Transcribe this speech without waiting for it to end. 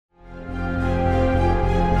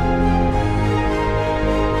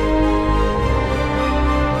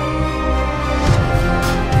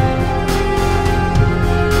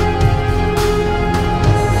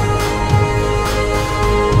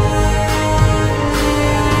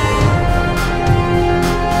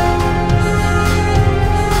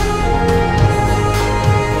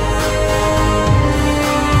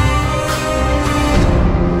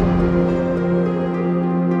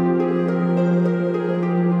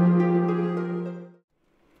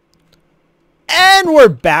And we're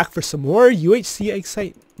back for some more UHC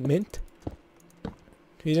excitement.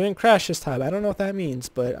 He didn't crash this time. I don't know what that means,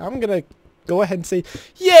 but I'm gonna go ahead and say,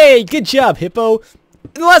 yay, good job, Hippo.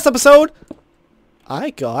 In the last episode,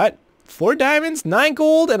 I got 4 diamonds, 9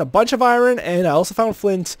 gold, and a bunch of iron, and I also found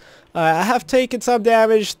flint. I have taken some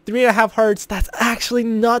damage, 3.5 hearts. That's actually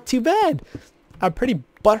not too bad. I'm pretty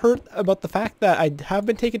butthurt about the fact that I have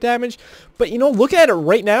been taking damage, but you know, look at it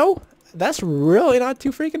right now. That's really not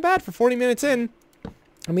too freaking bad for 40 minutes in.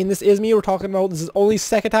 I mean, this is me we're talking about. This is only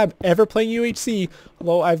second time ever playing UHC,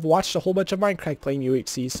 although I've watched a whole bunch of Minecraft playing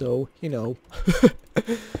UHC, so, you know.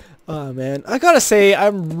 Oh, man. I gotta say,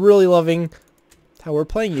 I'm really loving how we're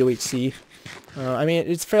playing UHC. I mean,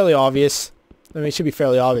 it's fairly obvious. I mean, it should be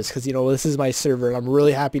fairly obvious because, you know, this is my server, and I'm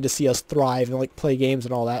really happy to see us thrive and, like, play games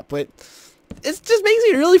and all that, but it just makes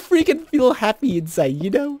me really freaking feel happy inside,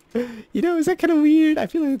 you know? You know, is that kind of weird? I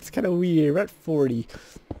feel like it's kind of weird. We're at 40.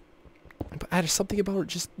 But there's something about it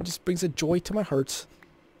just brings a joy to my heart.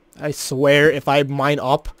 I swear, if I mine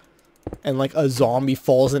up and, like, a zombie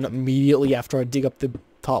falls in immediately after I dig up the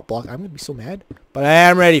top block, I'm going to be so mad. But I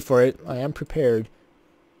am ready for it. I am prepared.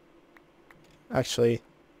 Actually,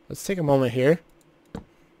 let's take a moment here.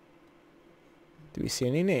 Do we see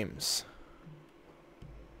any names?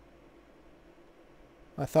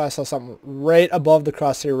 I thought I saw something right above the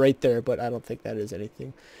crosshair right there, but I don't think that is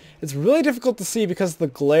anything. It's really difficult to see because of the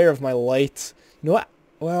glare of my light. You know what?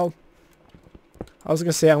 Well, I was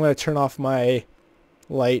going to say I'm going to turn off my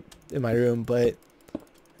light in my room, but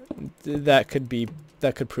that could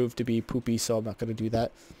prove to be poopy, so I'm not going to do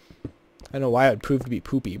that. I don't know why it would prove to be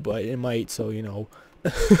poopy, but it might, so you know.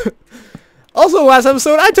 Also, last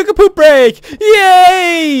episode, I took a poop break!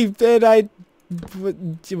 Yay! And I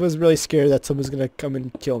was really scared that someone was going to come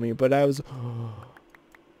and kill me, but I was...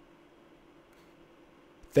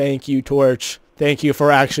 Thank you, Torch. Thank you for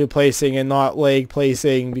actually placing and not leg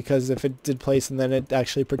placing, because if it did place and then it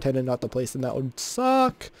actually pretended not to place, then that would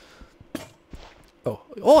suck.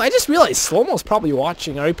 Oh, I just realized Slow-Mo's probably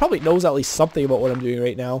watching, or he probably knows at least something about what I'm doing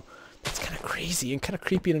right now. That's kind of crazy and kind of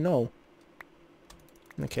creepy to know.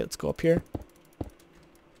 Okay, let's go up here.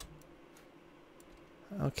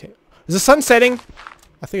 Okay. Is the sun setting?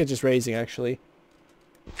 I think it's just raising, actually.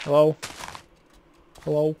 Hello?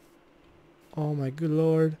 Hello? Oh my good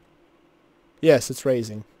lord. Yes, it's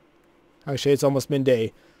raising. Actually, it's almost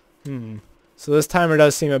midday. So this timer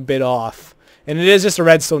does seem a bit off. And it is just a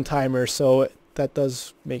redstone timer, so that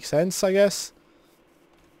does make sense, I guess.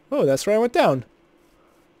 Oh, that's where I went down.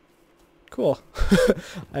 Cool.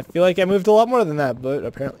 I feel like I moved a lot more than that, but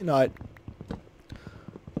apparently not.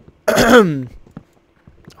 I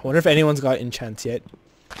wonder if anyone's got enchants yet.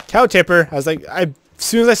 Cow tipper. I was like, as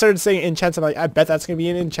soon as I started saying enchants, I'm like, I bet that's going to be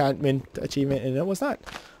an enchantment achievement, and it was not.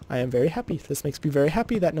 I am very happy. This makes me very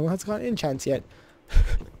happy that no one has got enchants yet.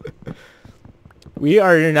 We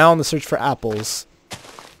are now on the search for apples.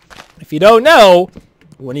 If you don't know,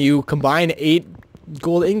 when you combine 8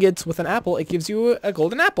 gold ingots with an apple, it gives you a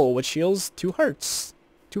golden apple, which yields 2 hearts.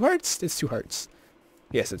 2 hearts? It's 2 hearts.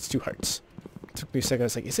 Yes, it's 2 hearts. It took me a second. I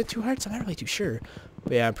was like, is it 2 hearts? I'm not really too sure.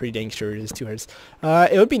 But yeah, I'm pretty dang sure it is 2 hearts.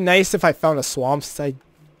 It would be nice if I found a swamp.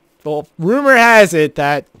 Well, rumor has it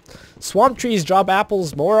that swamp trees drop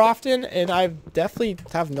apples more often, and I definitely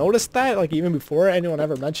have noticed that, like, even before anyone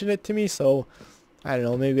ever mentioned it to me, so I don't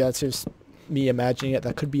know, maybe that's just me imagining it.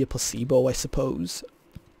 That could be a placebo, I suppose.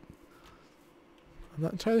 I'm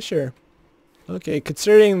not entirely sure. Okay,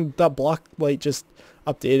 considering that block light just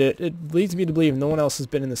updated, it leads me to believe no one else has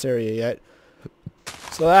been in this area yet.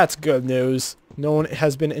 So that's good news. No one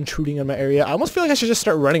has been intruding on my area. I almost feel like I should just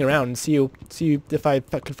start running around and see if I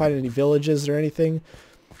could find any villages or anything.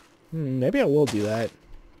 Maybe I will do that.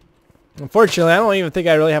 Unfortunately, I don't even think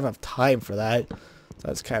I really have enough time for that. So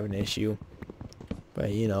that's kind of an issue.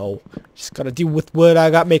 But, you know, just gotta deal with what I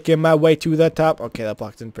got making my way to the top. Okay, that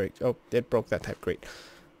block didn't break. Oh, it broke that time. Great.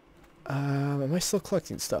 Am I still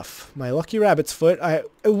collecting stuff? My lucky rabbit's foot. I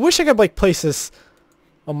wish I could, like, place this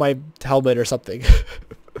on my helmet or something.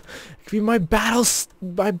 It could be my battle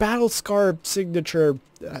scar signature.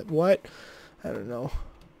 What? I don't know.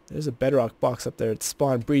 There's a bedrock box up there. It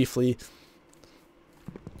spawned briefly.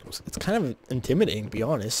 It's kind of intimidating, to be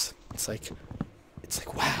honest. It's like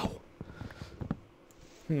wow.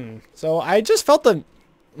 So I just felt the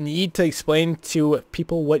need to explain to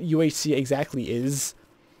people what UHC exactly is.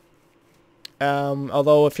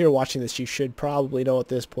 Although if you're watching this, you should probably know at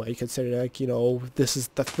this point, considering, like, you know, this is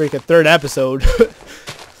the freaking 3rd episode.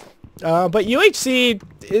 But UHC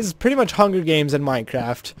is pretty much Hunger Games in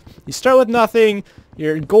Minecraft. You start with nothing,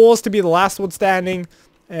 your goal is to be the last one standing,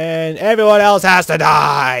 and everyone else has to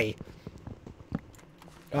die.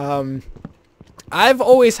 I've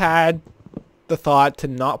always had the thought to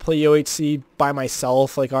not play UHC by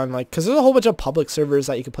myself, like on like, because there's a whole bunch of public servers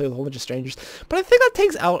that you can play with a whole bunch of strangers. But I think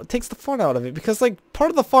that takes the fun out of it, because like part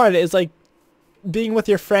of the fun is like being with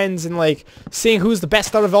your friends and like seeing who's the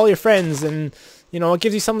best out of all your friends, and you know, it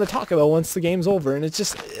gives you something to talk about once the game's over. And it's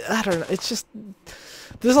just, I don't know, it's just,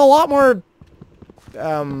 there's a lot more,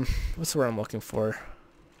 what's the word I'm looking for?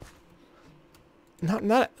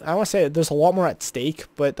 Not, I want to say there's a lot more at stake,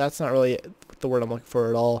 but that's not really the word I'm looking for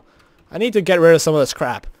at all. I need to get rid of some of this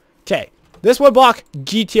crap. Okay, this wood block,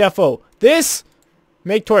 GTFO. This,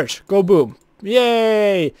 make torch, go boom.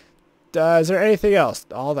 Yay! Is there anything else?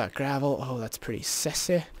 All that gravel. Oh, that's pretty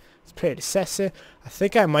sassy. It's pretty sassy. I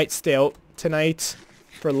think I might stay out tonight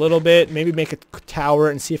for a little bit. Maybe make a tower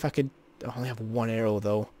and see if I could. I only have one arrow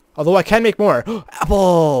though. Although I can make more.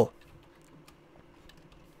 Apple!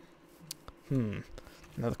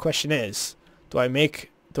 Now the question is, do I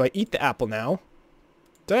eat the apple now?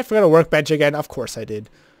 Did I forget a workbench again? Of course I did.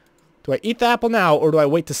 Do I eat the apple now, or do I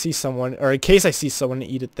wait to see someone, or in case I see someone, to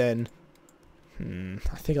eat it then?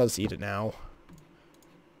 I think I'll just eat it now.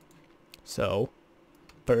 So,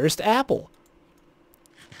 first apple.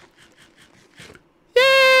 Yay!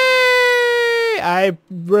 I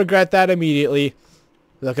regret that immediately.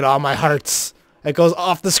 Look at all my hearts. It goes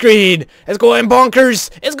off the screen. It's going bonkers.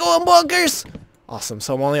 It's going bonkers. Awesome.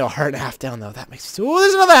 So I'm only a heart and a half down though. That makes me. Oh,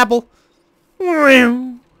 there's another apple.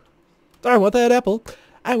 I want that apple.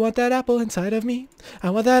 I want that apple inside of me.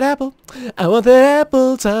 I want that apple. I want that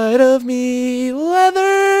apple inside of me.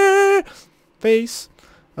 Leather face.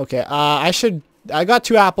 Okay. I got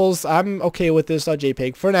 2 apples. I'm okay with this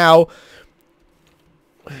JPEG for now.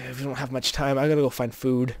 If we don't have much time, I gotta go find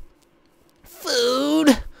food. Food.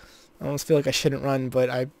 I almost feel like I shouldn't run,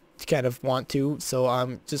 but I kind of want to, so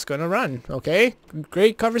I'm just gonna run. Okay,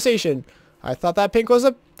 great conversation. I thought that pink was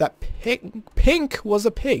a pink was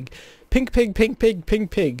a pig. Pink pig, pink pig,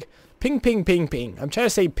 pink pig, ping ping ping ping. I'm trying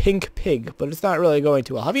to say pink pig, but it's not really going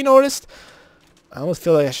too well. Have you noticed? I almost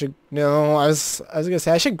feel like I should. No, I was gonna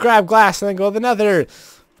say I should grab glass and then go to the nether,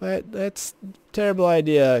 but that's a terrible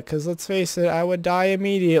idea. Because let's face it, I would die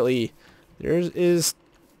immediately. There is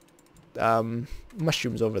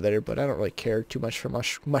mushrooms over there, but I don't really care too much for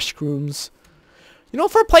mushrooms. You know,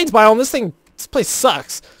 for a plains biome, this place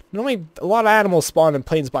sucks. Normally, a lot of animals spawn in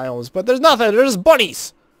plains biomes, but there's nothing. There's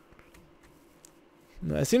bunnies.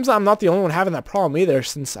 It seems like I'm not the only one having that problem either,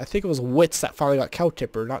 since I think it was Wits that finally got cow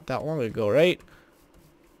tipper not that long ago, right?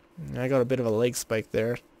 I got a bit of a leg spike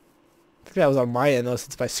there. I think that was on my end though,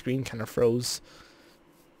 since my screen kind of froze.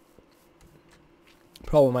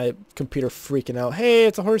 Probably my computer freaking out. Hey,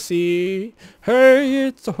 it's a horsey. Hey,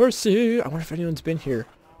 it's a horsey. I wonder if anyone's been here.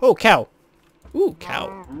 Oh, cow. Ooh,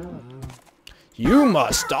 cow. You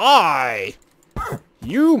must die.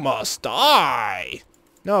 You must die.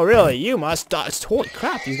 No, really, you must die. Holy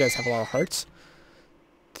crap, these guys have a lot of hearts.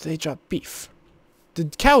 Did they drop beef?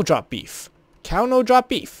 Did cow drop beef? Cow no drop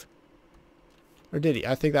beef. Or did he?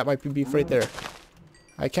 I think that might be beef right there.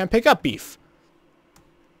 I can't pick up beef.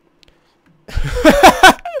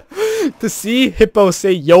 To see Hippo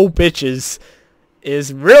say yo bitches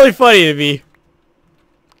is really funny to me.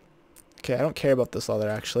 Okay, I don't care about this leather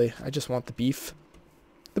actually. I just want the beef.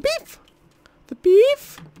 The beef! The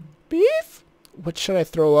beef! Beef! What should I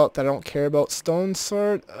throw out that I don't care about? Stone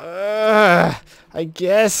sword? I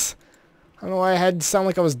guess. I don't know why I had to sound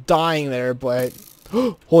like I was dying there, but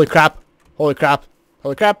holy crap. Holy crap.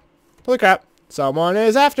 Holy crap. Holy crap. Someone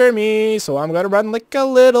is after me, so I'm gonna run like a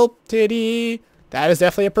little titty. That is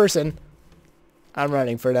definitely a person. I'm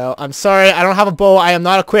running for now. I'm sorry, I don't have a bow. I am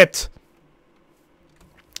not equipped.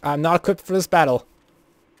 I'm not equipped for this battle.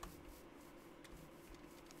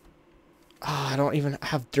 I don't even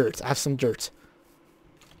have dirt. I have some dirt.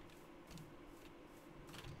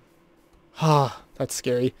 That's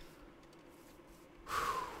scary.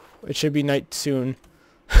 It should be night soon.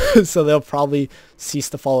 So they'll probably cease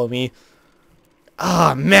to follow me.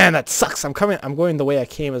 Man, that sucks. I'm going the way I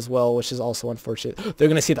came as well, which is also unfortunate. They're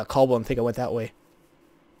going to see that cobble and think I went that way.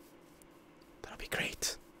 That'll be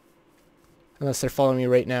great. Unless they're following me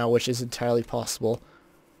right now, which is entirely possible.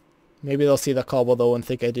 Maybe they'll see the cobble though and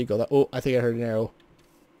think I did go that. Oh, I think I heard an arrow.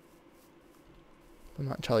 I'm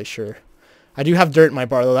not entirely sure. I do have dirt in my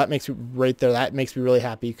bar though. That makes me right there. That makes me really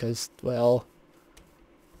happy because, well,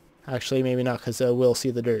 actually maybe not because we'll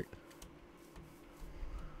see the dirt.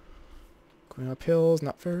 Going up hills,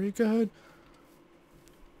 not very good.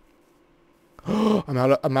 I'm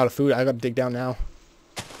out of food. I gotta dig down now.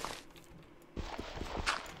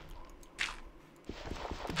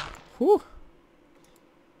 Whew.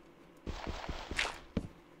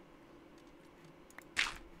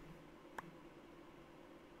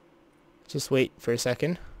 Just wait for a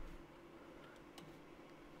second.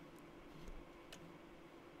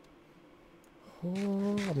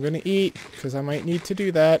 Oh, I'm gonna eat, because I might need to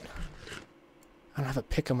do that. I don't have a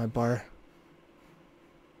pick on my bar.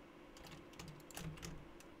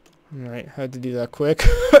 Alright, had to do that quick.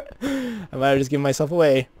 I might have just given myself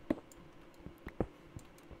away.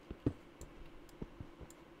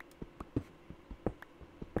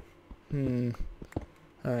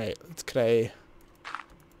 Alright, could I...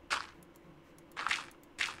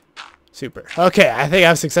 Super. Okay, I think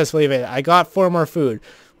I've successfully evaded. I got 4 more food,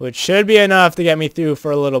 which should be enough to get me through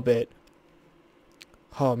for a little bit.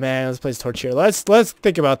 Oh man, this place is torture. Let's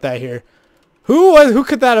think about that here. Who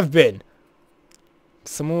could that have been?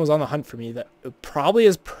 Someone was on the hunt for me. That probably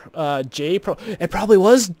is Jay. It probably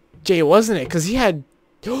was Jay, wasn't it? Because he had...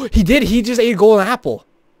 he did. He just ate a golden apple.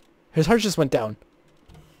 His heart just went down.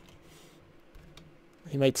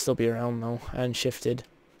 He might still be around though, and shifted.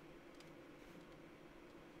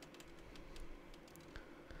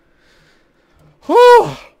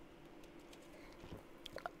 Whew.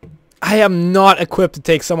 I am not equipped to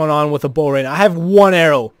take someone on with a bow right now. I have 1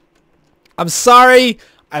 arrow. I'm sorry.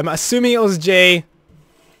 I'm assuming it was Jay.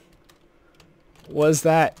 Was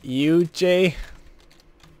that you, Jay?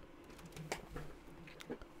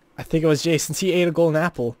 I think it was Jay since he ate a golden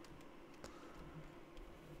apple.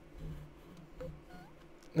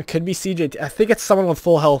 It could be CJ. I think it's someone with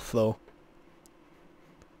full health, though.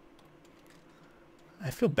 I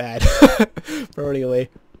feel bad for running away.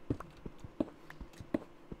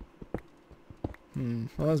 Well,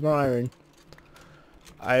 there's more iron.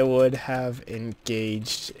 I would have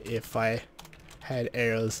engaged if I had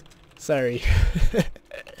arrows. Sorry.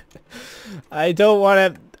 I don't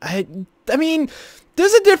want to... I mean,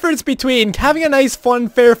 there's a difference between having a nice, fun,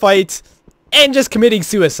 fair fight and just committing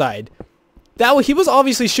suicide. He was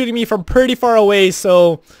obviously shooting me from pretty far away,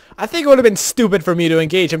 so I think it would have been stupid for me to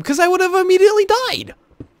engage him because I would have immediately died.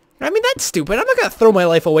 I mean, that's stupid. I'm not going to throw my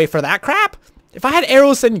life away for that crap. If I had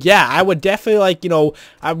arrows, then yeah, I would definitely, like, you know,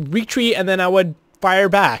 I'd retreat and then I would fire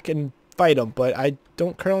back and fight him. But I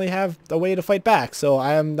don't currently have a way to fight back, so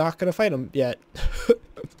I am not going to fight him yet.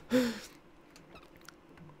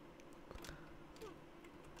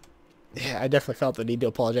 Yeah, I definitely felt the need to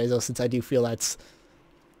apologize, though, since I do feel that's...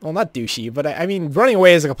 Well, not douchey, but I mean, running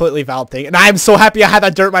away is a completely valid thing. And I'm so happy I had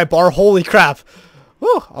that dirt in my bar. Holy crap.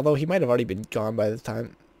 Whew. Although he might have already been gone by the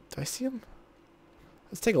time. Do I see him?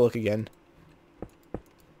 Let's take a look again.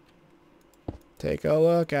 Take a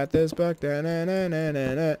look at this book.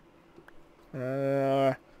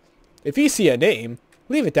 If you see a name,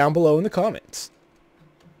 leave it down below in the comments.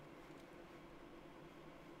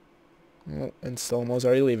 Oh, and Slow-Mo's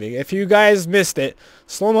already leaving. If you guys missed it,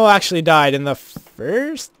 Slow-Mo actually died in the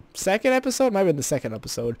second episode? Might have been the second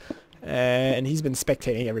episode. And he's been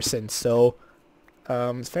spectating ever since. So,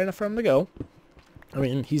 it's fair enough for him to go. I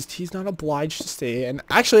mean, he's not obliged to stay. And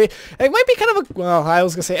actually, it might be kind of a... Well, I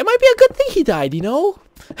was going to say, it might be a good thing he died, you know?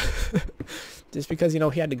 Just because, you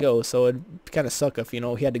know, he had to go. So, it'd kind of suck if, you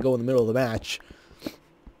know, he had to go in the middle of the match.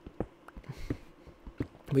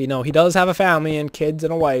 But, you know, he does have a family and kids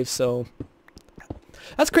and a wife, so...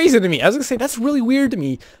 That's crazy to me. I was going to say, that's really weird to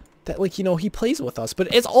me. That, like, you know, he plays with us.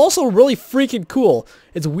 But it's also really freaking cool.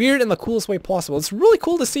 It's weird in the coolest way possible. It's really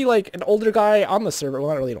cool to see, like, an older guy on the server. Well,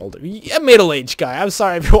 not really an older. A middle-aged guy. I'm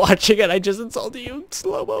sorry if you're watching it. I just insulted you.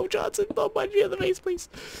 Slow-Mo Johnson. Don't punch me in the face, please.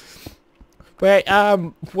 But,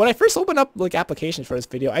 when I first opened up, like, applications for this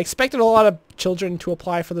video, I expected a lot of children to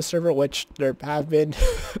apply for the server, which there have been.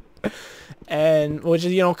 And which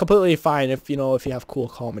is, you know, completely fine if, you know, if you have cool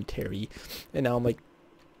commentary. And now I'm like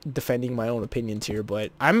defending my own opinions here,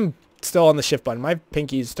 but I'm still on the shift button. My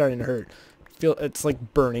pinky's starting to hurt. Feel it's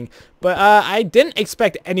like burning. But I didn't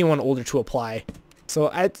expect anyone older to apply. So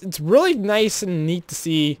it's really nice and neat to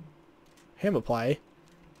see him apply.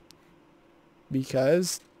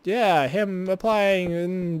 Because yeah, him applying,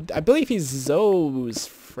 and I believe he's Zoe's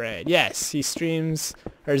friend. Yes, he streams,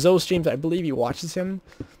 or Zoe streams. I believe he watches him.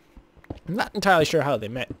 I'm not entirely sure how they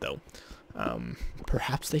met, though.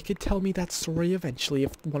 Perhaps they could tell me that story eventually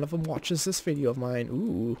if one of them watches this video of mine.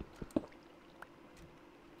 Ooh.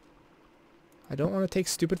 I don't want to take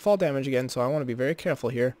stupid fall damage again, so I want to be very careful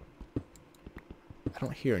here. I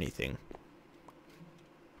don't hear anything.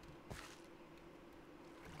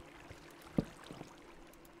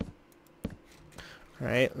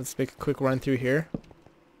 Alright, let's make a quick run through here.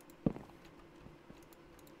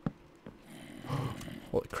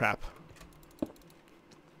 Holy crap.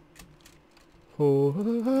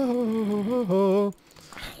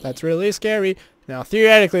 That's really scary. Now,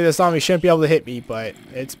 theoretically, the zombie shouldn't be able to hit me, but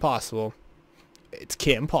it's possible. It's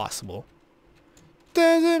impossible.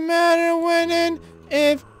 Doesn't matter when and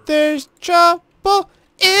if there's trouble.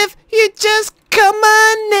 If you just call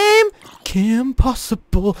my name, Kim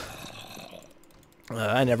Possible.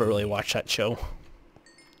 I never really watched that show.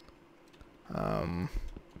 I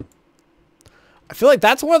feel like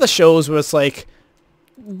that's one of the shows where it's like,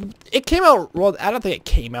 it came out, well, I don't think it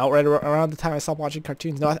came out right around the time I stopped watching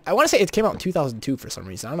cartoons. No, I want to say it came out in 2002 for some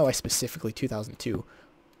reason. I don't know why specifically 2002.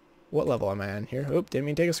 What level am I on here? Oop, didn't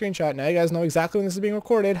mean to take a screenshot. Now you guys know exactly when this is being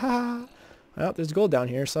recorded. Ha! Well, there's gold down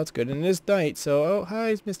here, so that's good. And it is night, so, oh,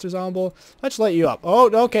 hi, Mr. Zomble. Let's light you up. Oh,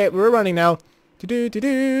 okay, we're running now.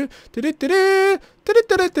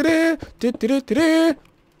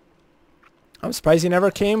 I'm surprised he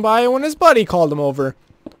never came by when his buddy called him over.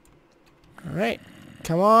 Alright,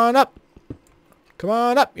 come on up. Come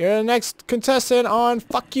on up. You're the next contestant on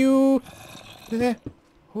Fuck You.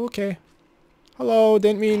 Okay. Hello,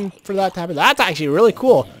 didn't mean for that to happen. That's actually really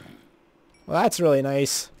cool. Well, that's really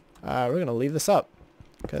nice. We're going to leave this up,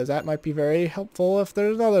 because that might be very helpful if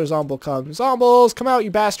there's another Zomble comes. Zombles, come out,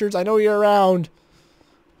 you bastards. I know you're around.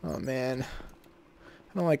 Oh, man. I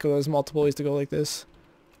don't like when there's multiple ways to go like this.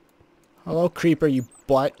 Hello, creeper, you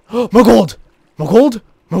butt. Oh, more gold! More gold!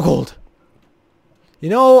 More gold! You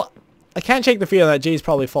know, I can't shake the feeling that Jay's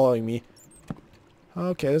probably following me.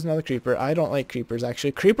 Okay, there's another creeper. I don't like creepers,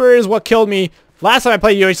 actually. Creeper is what killed me last time I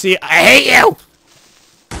played UHC. I hate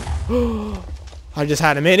you! I just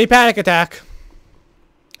had a mini panic attack.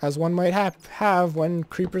 As one might have when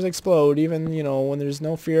creepers explode, even, you know, when there's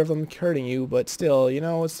no fear of them hurting you. But still, you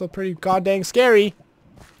know, it's still pretty goddamn scary.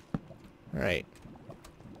 Alright.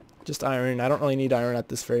 Just iron. I don't really need iron at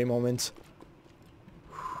this very moment.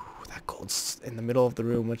 Whew, that gold's in the middle of the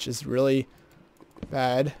room, which is really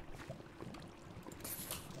bad.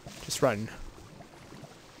 Just run.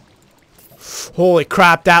 Holy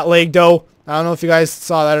crap, that leg, though. I don't know if you guys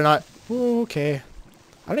saw that or not. Ooh, okay.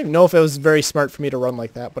 I don't even know if it was very smart for me to run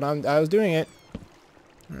like that, but I was doing it.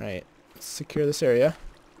 Alright. Let's secure this area.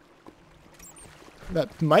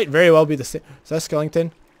 That might very well be the same. Is that a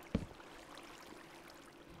skeleton? I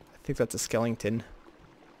think that's a skeleton.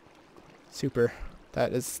 Super.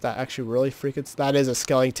 That actually really freaking... That is a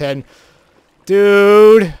skeleton.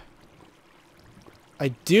 Dude! I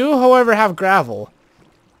do, however, have gravel.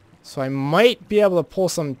 So I might be able to pull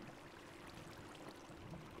some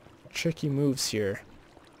tricky moves here.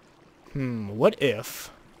 What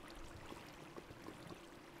if...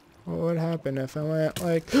 What would happen if I went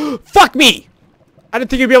like... Fuck me! I didn't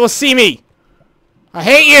think you'd be able to see me! I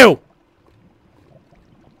hate you!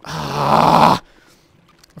 Ah!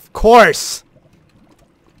 Of course!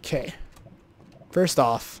 Okay. First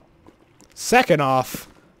off. Second off.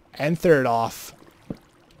 And third off.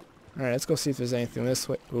 Alright, let's go see if there's anything this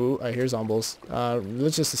way. Ooh, I hear zombies.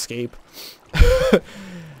 Let's just escape.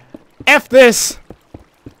 F this!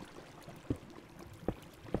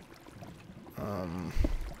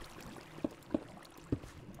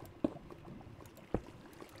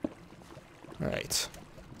 Alright.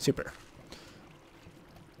 Super.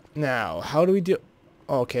 Now, how do we do...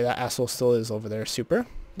 Oh, okay, that asshole still is over there. Super.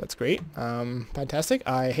 That's great. Fantastic.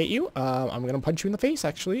 I hate you. I'm gonna punch you in the face,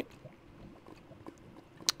 actually.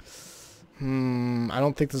 I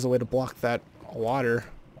don't think there's a way to block that water.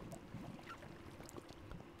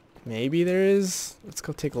 Maybe there is. Let's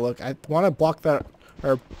go take a look. I want to block that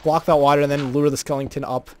water and then lure the skeleton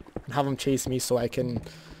up and have him chase me so I can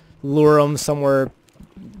lure him somewhere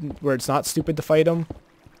where it's not stupid to fight him.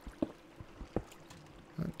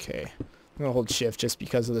 Okay. I'm going to hold shift just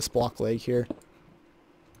because of this block leg here.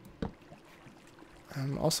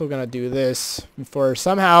 I'm also going to do this before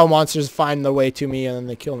somehow monsters find their way to me and then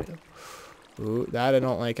they kill me. Ooh, that I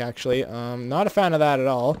don't like, actually. Not a fan of that at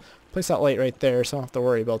all. Place that light right there, so I don't have to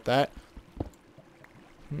worry about that.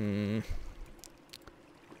 Okay,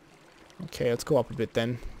 let's go up a bit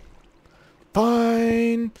then.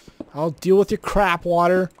 Fine! I'll deal with your crap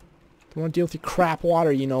water. Don't want to deal with your crap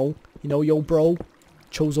water, you know. You know, yo, bro.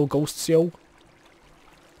 Chozo ghosts, yo.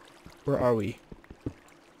 Where are we?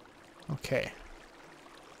 Okay.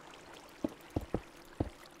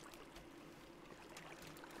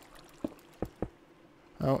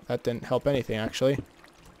 Oh, that didn't help anything, actually.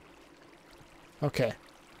 Okay.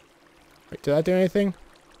 Wait, did that do anything?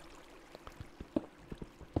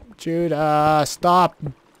 Judah, stop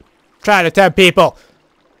trying to tempt people!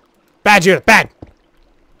 Bad, Judah, bad!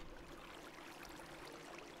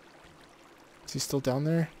 Is he still down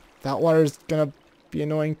there? That water's gonna be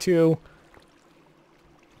annoying, too.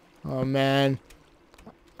 Oh, man.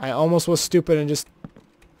 I almost was stupid and just...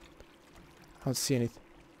 I don't see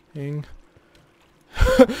anything.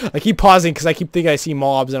 I keep pausing because I keep thinking I see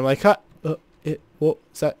mobs, and I'm like, huh. Whoa,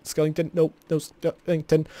 is that skeleton? Nope, no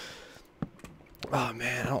skeleton. Oh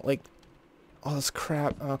man, I don't like all this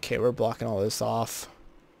crap. Okay, we're blocking all this off.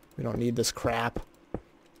 We don't need this crap.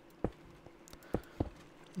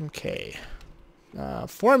 Okay.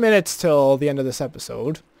 4 minutes till the end of this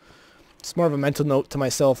episode. It's more of a mental note to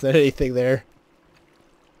myself than anything there.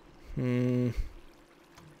 This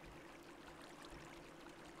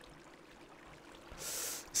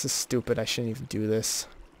is stupid. I shouldn't even do this.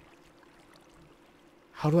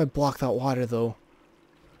 How do I block that water, though?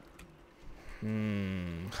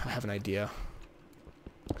 I have an idea.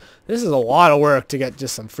 This is a lot of work to get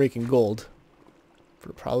just some freaking gold.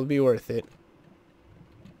 It'll probably be worth it.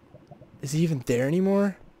 Is he even there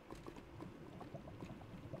anymore?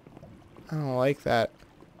 I don't like that.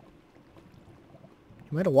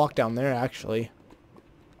 He might have walked down there, actually.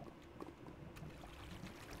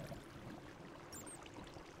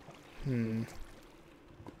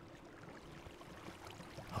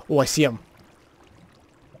 Oh, I see him.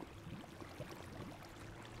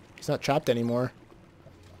 He's not trapped anymore.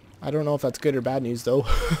 I don't know if that's good or bad news, though.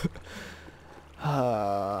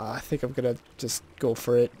 I think I'm gonna just go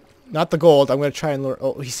for it. Not the gold. I'm gonna try and lure...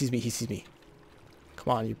 Oh, he sees me. He sees me.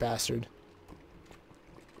 Come on, you bastard.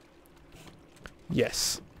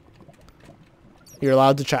 Yes. You're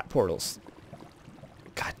allowed to trap portals.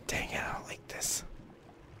 God dang it, I don't like this.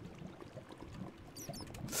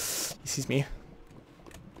 He sees me.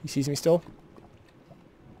 He sees me still.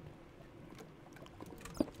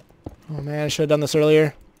 Oh man, I should have done this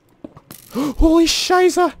earlier. Holy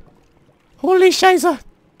Scheiße! Holy Scheiße!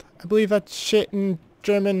 I believe that's shit in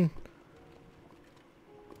German.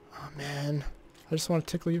 Oh man. I just want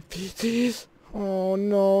to tickle your feet. Oh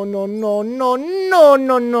no, no, no, no, no,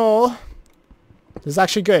 no, no. This is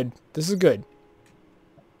actually good. This is good.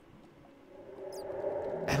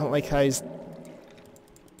 I don't like how he's...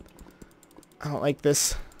 I don't like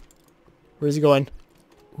this. Where's he going?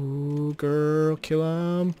 Ooh, girl, kill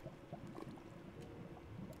him.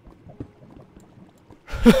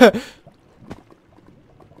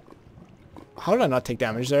 How did I not take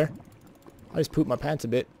damage there? I just pooped my pants a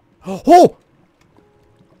bit. Oh!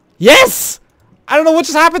 Yes! I don't know what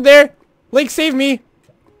just happened there. Link, save me. Is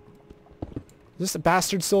this a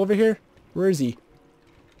bastard still over here? Where is he?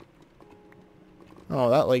 Oh,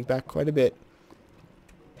 that lagged back quite a bit.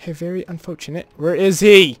 Hey, very unfortunate. Where is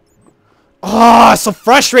he? Oh, so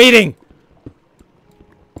frustrating.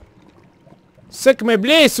 Suck my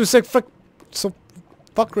bliss, so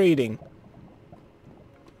fuck rating.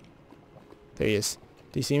 There he is.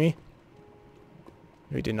 Did he see me?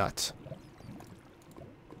 No, he did not.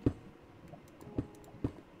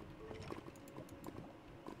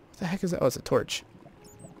 What the heck is that? Oh, it's a torch.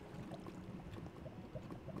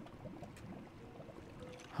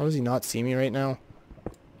 How does he not see me right now?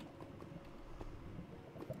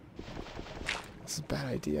 This is a bad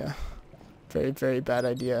idea. Very, very bad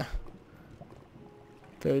idea.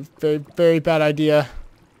 Very, very, very bad idea.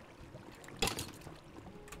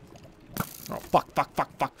 Oh, fuck, fuck,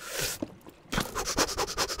 fuck, fuck.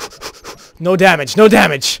 No damage, no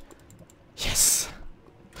damage! Yes!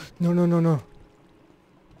 No, no, no, no.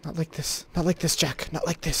 Not like this. Not like this, Jack. Not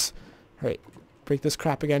like this. Alright. Break this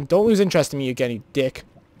crap again. Don't lose interest in me again, you dick.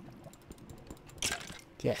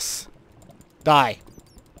 Yes. Die.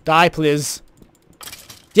 Die, please.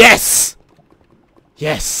 Yes!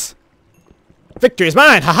 Yes! Victory is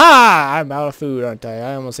mine! Haha! I'm out of food, aren't I?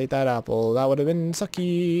 I almost ate that apple. That would have been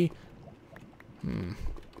sucky.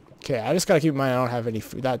 Okay, I just gotta keep in mind I don't have any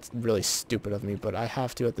food. That's really stupid of me, but I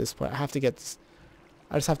have to at this point. I have to get this.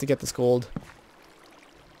 I just have to get this gold.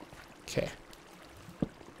 Okay.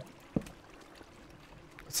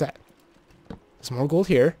 What's that? There's more gold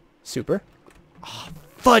here. Super. Oh,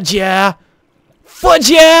 fudge yeah! Fudge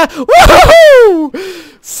yeah!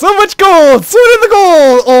 Woohoo! So much gold! So did the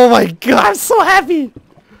gold! Oh my god, I'm so happy!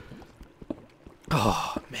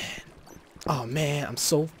 Oh man. Oh man, I'm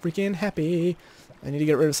so freaking happy. I need to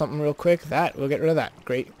get rid of something real quick. We'll get rid of that.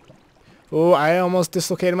 Great. Oh, I almost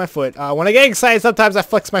dislocated my foot. When I get excited, sometimes I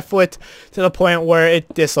flex my foot to the point where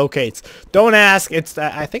it dislocates. Don't ask. It's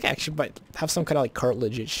I think I actually might have some kind of like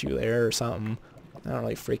cartilage issue there or something. I don't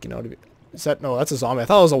really freaking know. Is that... No, that's a zombie. I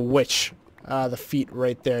thought it was a witch. The feet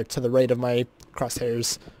right there to the right of my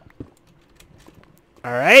crosshairs.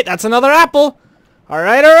 Alright, that's another apple.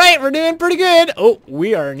 Alright, we're doing pretty good. Oh,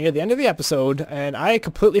 we are near the end of the episode, and I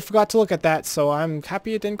completely forgot to look at that, so I'm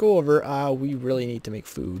happy it didn't go over. We really need to make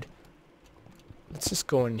food. Let's just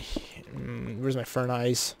go in here. Where's my fern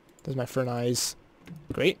eyes? There's my fern eyes.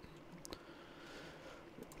 Great.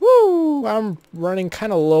 Woo! I'm running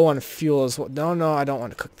kind of low on fuel as well. No, I don't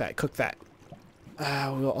want to cook that. Cook that. We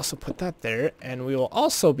will also put that there, and we will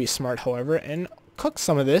also be smart, however, and cook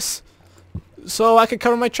some of this so I can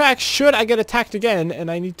cover my tracks should I get attacked again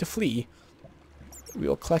and I need to flee. We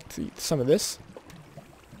will collect some of this.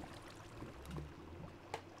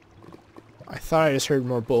 I thought I just heard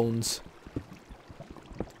more bones.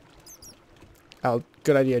 Oh,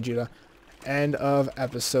 good idea, Judah. End of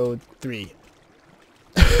episode 3.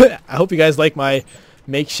 I hope you guys like my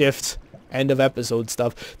makeshift end of episode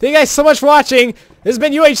stuff. Thank you guys so much for watching. This has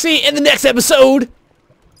been UHC. In the next episode,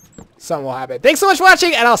 something will happen. Thanks so much for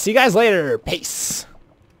watching, and I'll see you guys later. Peace.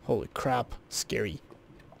 Holy crap. Scary.